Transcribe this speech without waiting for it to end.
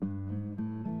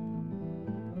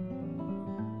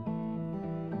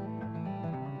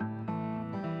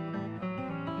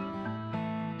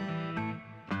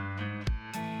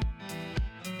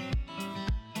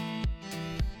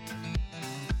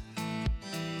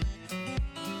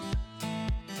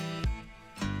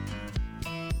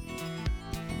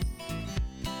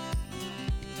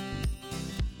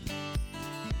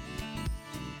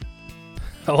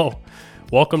Hello,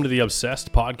 welcome to the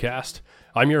Obsessed Podcast.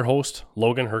 I'm your host,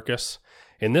 Logan Herkus.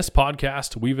 In this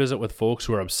podcast, we visit with folks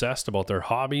who are obsessed about their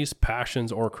hobbies,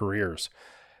 passions, or careers.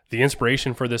 The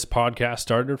inspiration for this podcast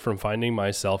started from finding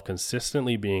myself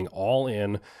consistently being all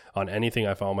in on anything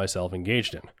I found myself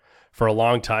engaged in. For a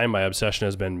long time, my obsession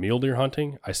has been mule deer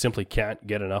hunting. I simply can't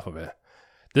get enough of it.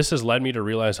 This has led me to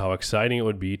realize how exciting it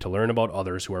would be to learn about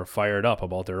others who are fired up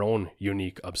about their own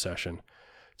unique obsession.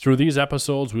 Through these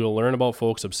episodes, we will learn about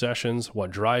folks' obsessions,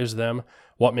 what drives them,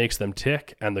 what makes them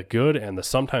tick, and the good and the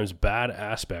sometimes bad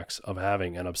aspects of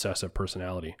having an obsessive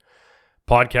personality.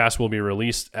 Podcasts will be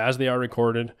released as they are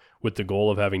recorded with the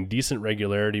goal of having decent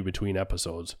regularity between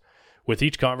episodes. With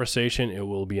each conversation, it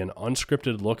will be an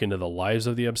unscripted look into the lives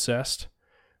of the obsessed.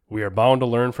 We are bound to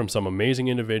learn from some amazing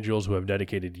individuals who have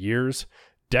dedicated years,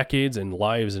 decades, and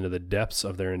lives into the depths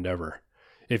of their endeavor.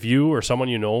 If you or someone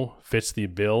you know fits the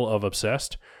bill of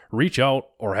obsessed, reach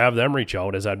out or have them reach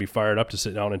out, as I'd be fired up to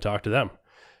sit down and talk to them.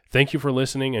 Thank you for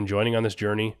listening and joining on this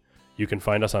journey. You can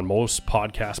find us on most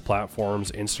podcast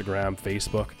platforms, Instagram,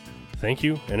 Facebook. Thank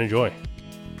you and enjoy.